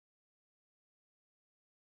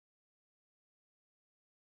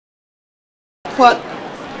what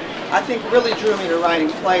I think really drew me to writing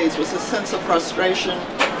plays was a sense of frustration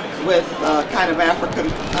with kind of African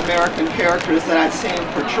American characters that I'd seen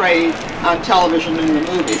portrayed on television and in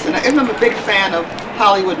the movies. And I'm a big fan of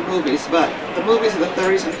Hollywood movies, but the movies of the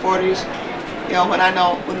 30s and 40s, you know,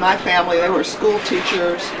 with my family, they were school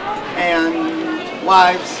teachers and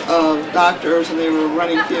wives of doctors, and they were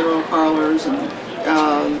running funeral parlors, and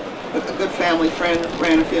a good family friend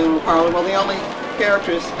ran a funeral parlor. Well, the only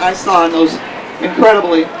characters I saw in those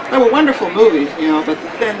they were wonderful movies, you know, but the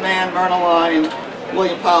Thin Man, Myrna Loy, and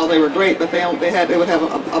William Powell, they were great, but they would have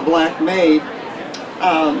a black maid.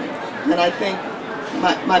 And I think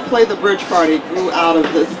my play, The Bridge Party, grew out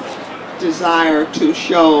of this desire to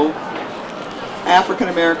show African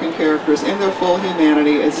American characters in their full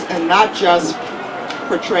humanity, and not just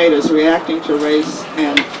portrayed as reacting to race.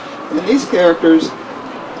 And in these characters,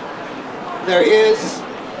 there is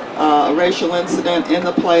a racial incident in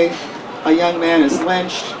the play. A young man is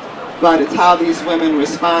lynched, but it's how these women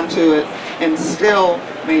respond to it and still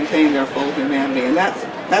maintain their full humanity. And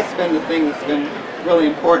that's been the thing that's been really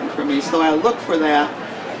important for me. So I look for that.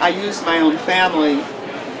 I use my own family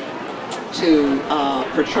to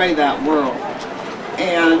portray that world.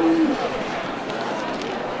 And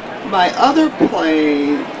my other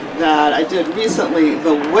play that I did recently,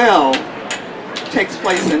 The Will, takes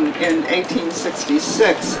place in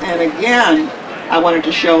 1866. And again, I wanted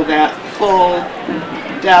to show that full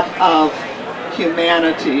depth of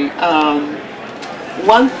humanity.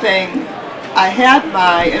 One thing, I had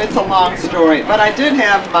and it's a long story, but I did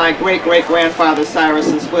have my great-great-grandfather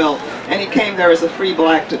Cyrus's will, and he came there as a free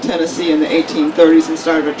black to Tennessee in the 1830s and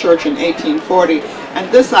started a church in 1840.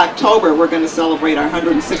 And this October, we're going to celebrate our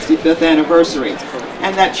 165th anniversary.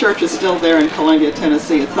 And that church is still there in Columbia,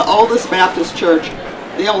 Tennessee. It's the oldest Baptist church,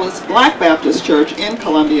 the oldest black Baptist church in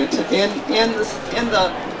Columbia, in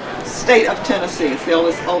the state of Tennessee. It's the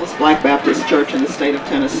oldest black Baptist church in the state of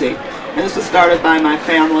Tennessee. And this was started by my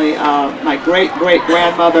family, my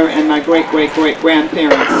great-great-grandmother and my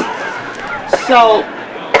great-great-great-grandparents. So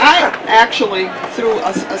I actually, through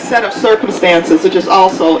a set of circumstances, which is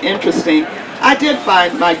also interesting, I did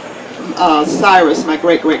find my Cyrus, my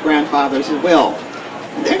great-great-grandfather's will.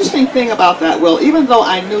 The interesting thing about that will, even though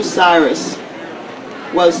I knew Cyrus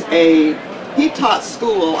he taught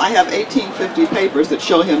school. I have 1850 papers that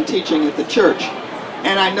show him teaching at the church.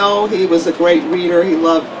 And I know he was a great reader. He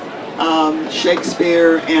loved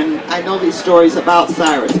Shakespeare, and I know these stories about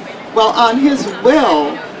Cyrus. Well, on his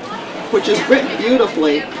will, which is written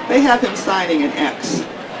beautifully, they have him signing an X.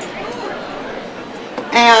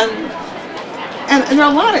 And there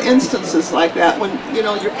are a lot of instances like that when, you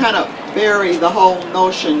know, you're kind of bury the whole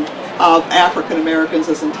notion of African Americans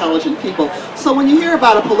as intelligent people. So when you hear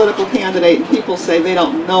about a political candidate and people say they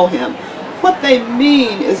don't know him, what they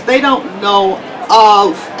mean is they don't know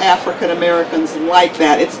of African Americans like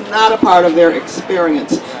that. It's not a part of their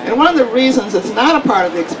experience. And one of the reasons it's not a part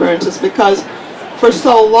of the experience is because for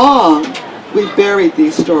so long we've buried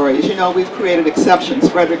these stories. You know, we've created exceptions.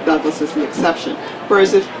 Frederick Douglass is the exception.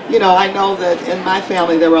 Whereas if, you know, I know that in my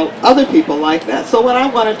family there were other people like that. So what I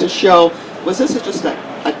wanted to show was this is just a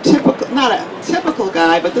typical, not a typical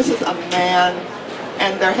guy, but this is a man,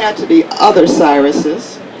 and there had to be other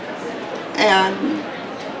Cyruses. And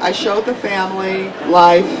I showed the family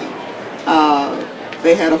life.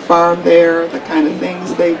 They had a farm there, the kind of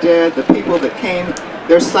things they did, the people that came,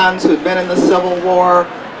 their sons who had been in the Civil War,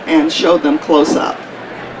 and showed them close up.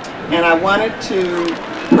 And I wanted to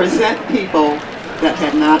present people that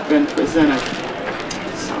had not been presented.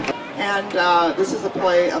 And this is a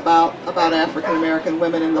play about African American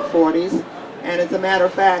women in the 40s. And as a matter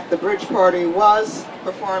of fact, The Bridge Party was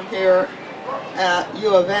performed here at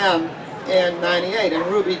U of M in '98, and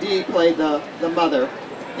Ruby Dee played the mother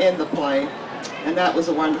in the play, and that was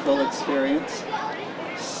a wonderful experience.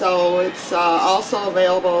 So it's also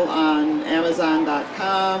available on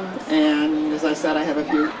Amazon.com, and as I said, I have a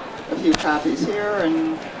few copies here.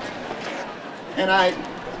 And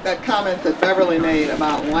that comment that Beverly made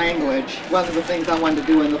about language, one of the things I wanted to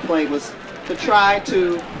do in the play was to try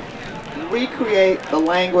to recreate the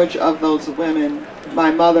language of those women, my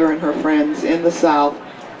mother and her friends in the South,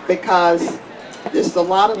 because just a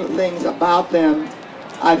lot of the things about them,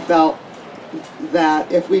 I felt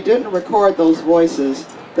that if we didn't record those voices,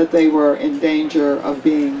 that they were in danger of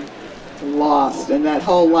being lost. And that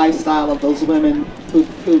whole lifestyle of those women who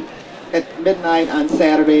at midnight on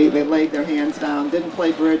Saturday, they laid their hands down, didn't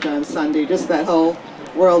play bridge on Sunday, just that whole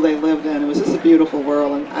world they lived in. It was just a beautiful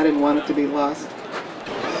world, and I didn't want it to be lost.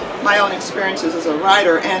 My own experiences as a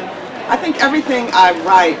writer, and I think everything I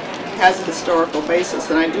write has a historical basis,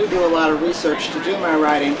 and I do a lot of research to do my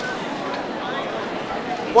writing.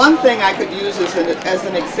 one thing I could use as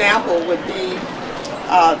an example would be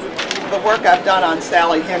the work I've done on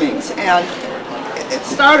Sally Hemings. And it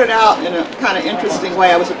started out in a kind of interesting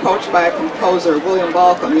way. I was approached by a composer, William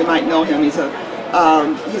Balcom. You might know him. He's a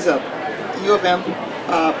U of M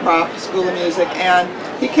prof, School of Music, and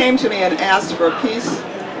he came to me and asked for a piece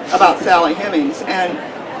about Sally Hemings. And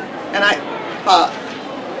I thought,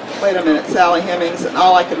 wait a minute, Sally Hemings, and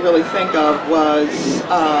all I could really think of was,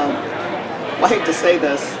 well, I hate to say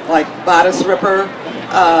this, like Bodice Ripper.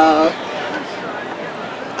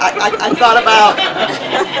 I thought about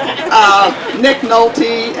Nick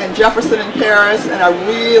Nolte and Jefferson in Paris, and I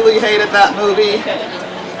really hated that movie.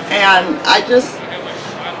 And I just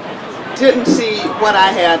didn't see what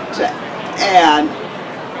I had to add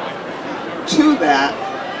to that.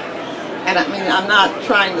 And I mean, I'm not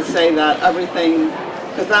trying to say that everything,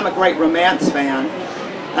 because I'm a great romance fan.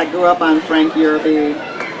 I grew up on Frank Yerby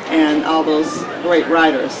and all those great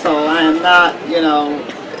writers. So I am not, you know,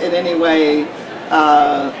 in any way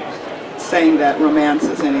saying that romance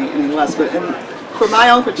is any less. But for my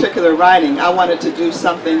own particular writing, I wanted to do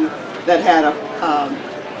something that had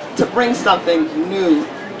to bring something new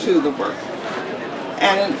to the work.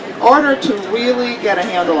 And in order to really get a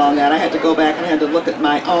handle on that, I had to go back and I had to look at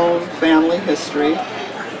my own family history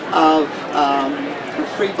of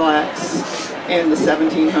free blacks in the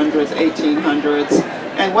 1700s, 1800s.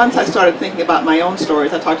 And once I started thinking about my own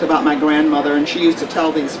stories, I talked about my grandmother, and she used to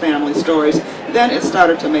tell these family stories, then it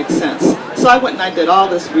started to make sense. So I went and I did all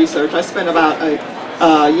this research. I spent about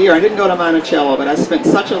a year. I didn't go to Monticello, but I spent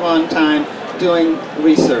such a long time doing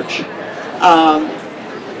research,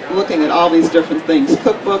 looking at all these different things: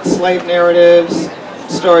 cookbooks, slave narratives,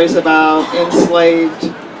 stories about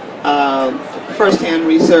enslaved, first-hand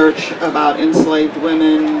research about enslaved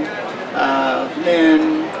women,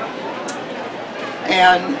 men,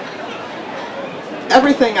 and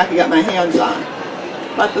everything I could get my hands on.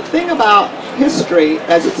 But the thing about history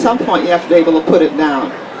is at some point you have to be able to put it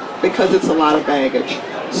down, because it's a lot of baggage.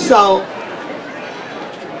 So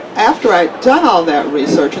after I'd done all that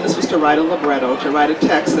research, and this was to write a libretto, to write a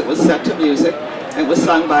text that was set to music, and was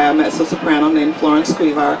sung by a mezzo-soprano named Florence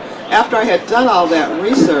Cuivar. After I had done all that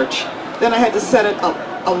research, then I had to set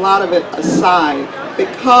a lot of it aside,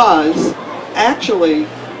 because actually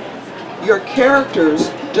your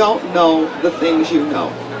characters don't know the things you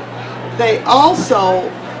know. They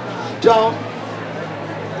also don't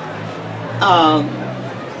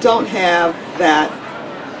have that,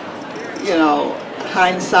 you know,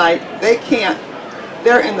 hindsight. They can't,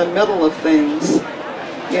 they're in the middle of things,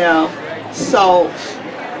 you know. So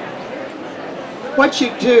what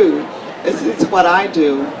you do is, it's what I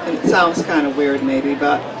do, and it sounds kind of weird maybe,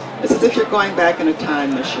 but it's as if you're going back in a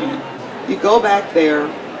time machine. You go back there,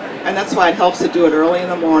 and that's why it helps to do it early in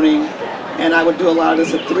the morning. And I would do a lot of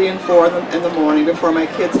this at 3 and 4 in the morning before my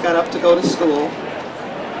kids got up to go to school,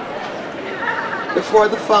 before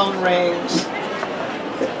the phone rings.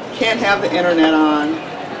 Can't have the internet on,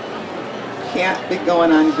 can't be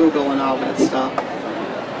going on Google and all that stuff.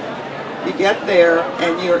 You get there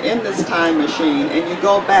and you're in this time machine, and you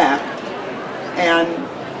go back and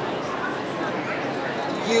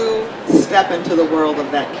you step into the world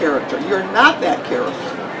of that character. You're not that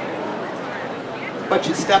character, but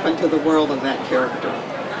you step into the world of that character.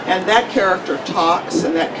 And that character talks,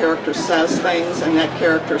 and that character says things, and that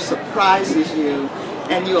character surprises you,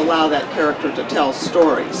 and you allow that character to tell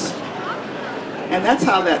stories. And that's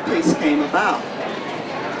how that piece came about.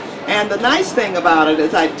 And the nice thing about it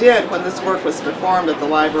is I did, when this work was performed at the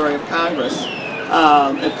Library of Congress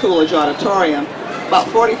at Coolidge Auditorium, about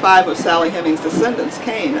 45 of Sally Hemings' descendants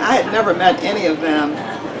came. I had never met any of them,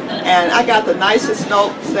 and I got the nicest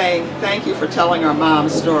note saying, "Thank you for telling our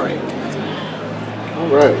mom's story." All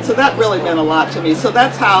right. So that really meant a lot to me. So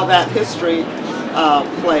that's how that history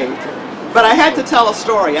played. But I had to tell a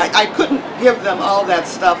story. I couldn't give them all that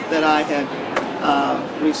stuff that I had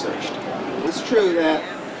researched. It's true that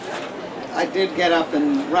I did get up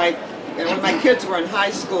and write. And when my kids were in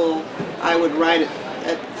high school, I would write it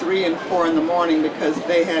at 3 and 4 in the morning, because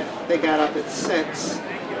they got up at 6.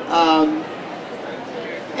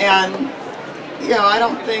 And you know, I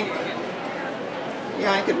don't think, you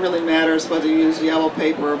know, I think it really matters whether you use yellow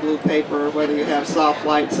paper or blue paper, or whether you have soft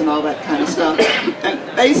lights and all that kind of stuff. And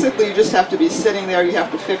basically you just have to be sitting there. You have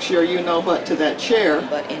to fix your you-know-what to that chair.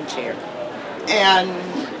 But in chair. And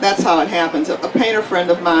that's how it happens. A painter friend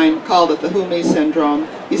of mine called it the who-me syndrome.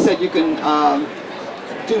 He said you can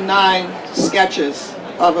do 9 sketches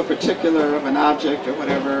of a particular, of an object or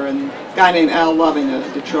whatever. And a guy named Al Loving, a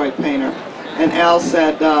Detroit painter. And Al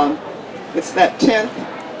said, it's that 10th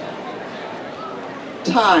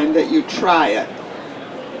time that you try it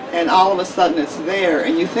and all of a sudden it's there,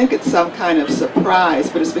 and you think it's some kind of surprise,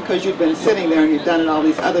 but it's because you've been sitting there and you've done it all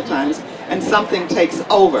these other times, and something takes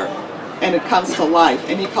over, and it comes to life.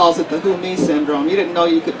 And he calls it the who me syndrome. You didn't know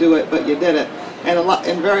you could do it, but you did it.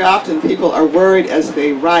 And very often people are worried as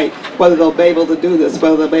they write whether they'll be able to do this,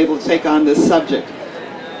 whether they'll be able to take on this subject.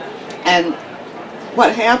 And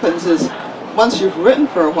what happens is, once you've written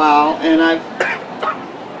for a while, and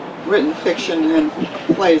I've written fiction and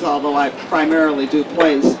plays, although I primarily do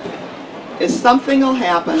plays, is something will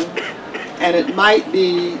happen, and it might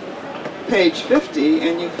be page 50,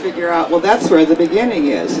 and you figure out, well, that's where the beginning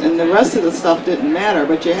is, and the rest of the stuff didn't matter,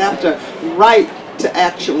 but you have to write to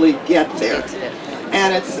actually get there.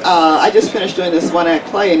 And it's, I just finished doing this one-act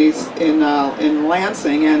play, and he's in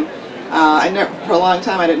Lansing, and for a long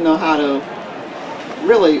time I didn't know how to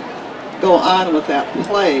really go on with that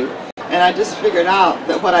play. And I just figured out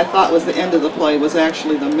that what I thought was the end of the play was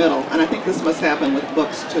actually the middle. And I think this must happen with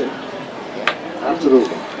books too.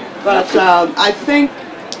 Absolutely. But I think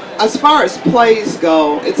as far as plays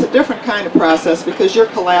go, it's a different kind of process because you're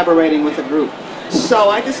collaborating with a group. So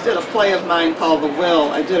I just did a play of mine called The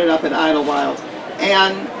Will. I did it up at Idlewild.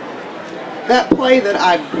 And that play that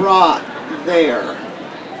I brought there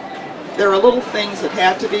are little things that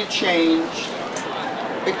had to be changed,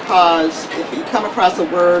 because if you come across a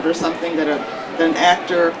word or something that an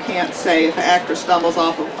actor can't say, if an actor stumbles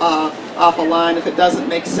off a line, if it doesn't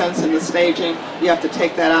make sense in the staging, you have to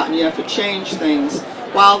take that out and you have to change things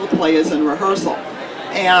while the play is in rehearsal.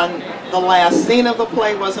 And the last scene of the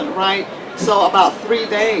play wasn't right, so about 3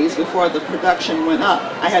 days before the production went up,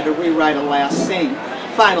 I had to rewrite a last scene,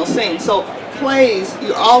 final scene. So plays,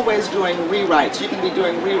 you're always doing rewrites. You can be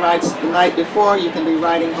doing rewrites the night before, you can be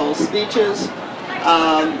writing whole speeches.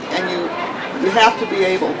 And you have to be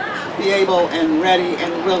able and ready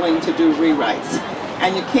and willing to do rewrites.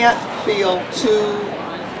 And you can't feel too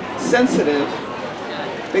sensitive,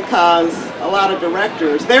 because a lot of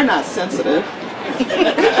directors, they're not sensitive.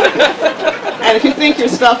 And if you think your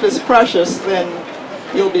stuff is precious, then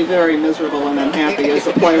you'll be very miserable and unhappy as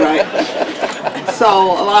a playwright. So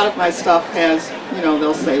a lot of my stuff has, you know,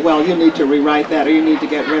 they'll say, well, you need to rewrite that, or you need to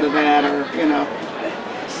get rid of that, or, you know,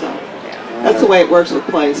 so. That's the way it works with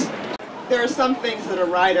plays. There are some things that a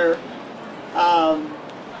writer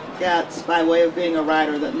gets by way of being a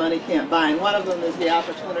writer that money can't buy, and one of them is the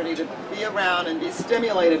opportunity to be around and be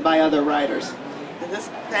stimulated by other writers. And this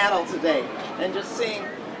panel today, and just seeing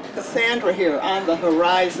Cassandra here on the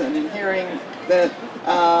horizon, and hearing that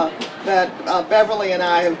Beverly and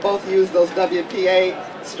I have both used those WPA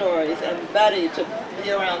stories, and Betty, to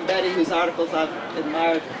be around Betty, whose articles I've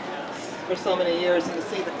admired for so many years, and to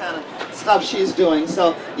see the kind of stuff she's doing.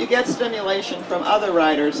 So you get stimulation from other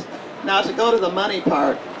writers. Now, to go to the money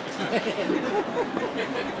part,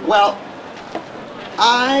 well,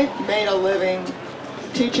 I made a living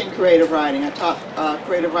teaching creative writing. I taught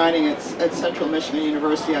creative writing at Central Michigan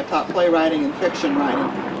University. I taught playwriting and fiction writing.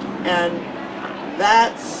 And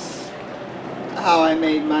that's how I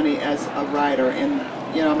made money as a writer. And,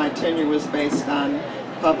 you know, my tenure was based on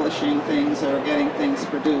publishing things or getting things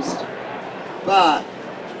produced. But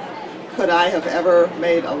could I have ever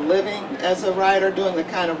made a living as a writer doing the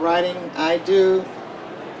kind of writing I do?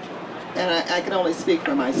 And I can only speak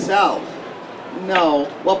for myself.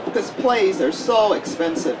 No. Well, because plays are so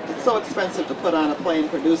expensive. It's so expensive to put on a play and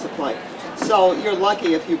produce a play. So you're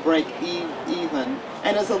lucky if you break even.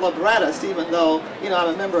 And as a librettist, even though, you know,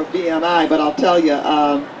 I'm a member of BMI, but I'll tell you,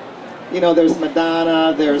 you know, there's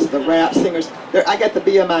Madonna, there's the rap singers. I get the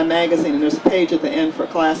BMI magazine, and there's a page at the end for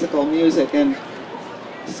classical music. And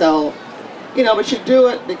so, you know, but you do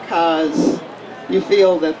it because you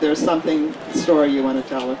feel that there's something, story you want to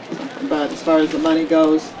tell or something. But as far as the money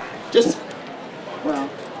goes, just